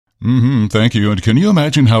Thank you. And can you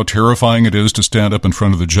imagine how terrifying it is to stand up in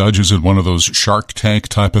front of the judges at one of those Shark Tank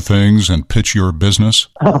type of things and pitch your business?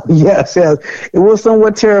 Oh, yes. It was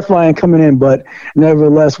somewhat terrifying coming in, but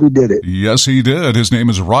nevertheless, we did it. Yes, he did. His name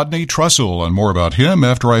is Rodney Trussell, and more about him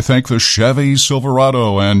after I thank the Chevy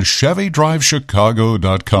Silverado and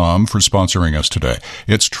ChevyDriveChicago.com for sponsoring us today.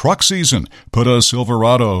 It's truck season. Put a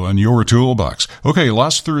Silverado in your toolbox. Okay,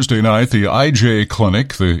 last Thursday night, the IJ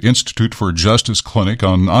Clinic, the Institute for Justice Clinic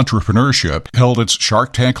on Entrepreneurship, held its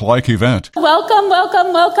Shark Tank-like event. Welcome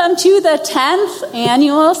to the 10th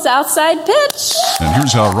annual Southside Pitch. And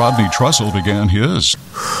here's how Rodney Trussell began his.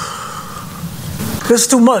 This is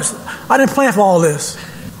too much. I didn't plan for all this.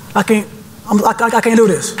 I can't do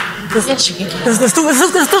this. Yes, you can. This is too much.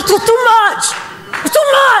 It's too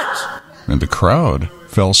much. And the crowd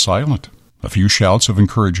fell silent. A few shouts of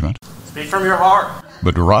encouragement. Speak from your heart.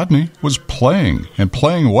 But Rodney was playing, and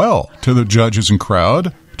playing well, to the judges and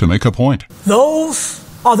crowd to make a point. Those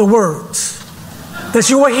are the words that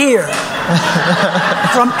you will hear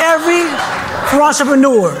from every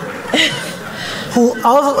entrepreneur who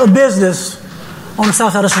owns a business on the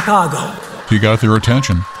south side of Chicago. He got their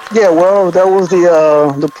attention. Yeah, well, that was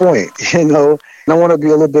the point, I want to be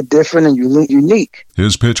a little bit different and unique.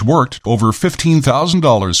 His pitch worked. Over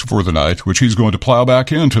 $15,000 for the night, which he's going to plow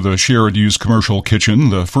back into the shared-use commercial kitchen,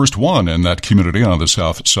 the first one in that community on the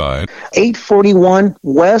south side. 841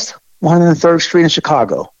 West 103rd Street in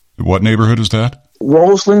Chicago. What neighborhood is that?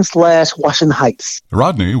 Roseland/Washington Heights.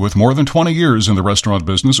 Rodney, with more than 20 years in the restaurant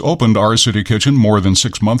business, opened Our City Kitchen more than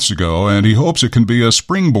 6 months ago, and he hopes it can be a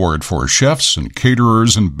springboard for chefs and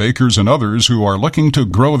caterers and bakers and others who are looking to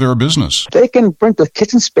grow their business. They can rent the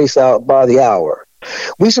kitchen space out by the hour.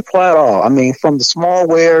 We supply it all. From the small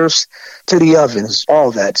wares to the ovens,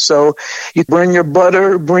 all that. So you bring your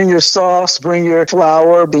butter, bring your sauce, bring your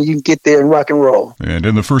flour, then you can get there and rock and roll. And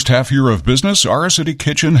in the first half year of business, Our City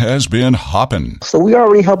Kitchen has been hopping. So we are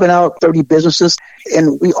already helping out 30 businesses,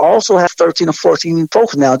 and we also have 13 or 14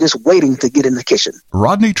 folks now just waiting to get in the kitchen.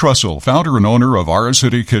 Rodney Trussell, founder and owner of Our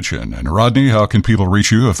City Kitchen. And Rodney, how can people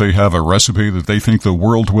reach you if they have a recipe that they think the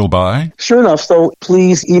world will buy? Sure enough. So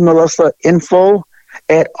please email us at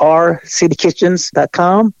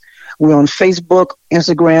info@ourcitykitchens.com. We're on Facebook,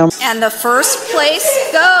 Instagram. And the first place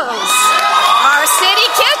goes Our City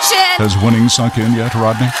Kitchen. Has winning sunk in yet,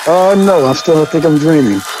 Rodney? No, I still think I'm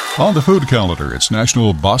dreaming. On the food calendar, it's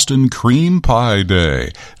National Boston Cream Pie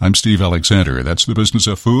Day. I'm Steve Alexander. That's the Business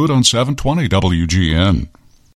of Food on 720 WGN.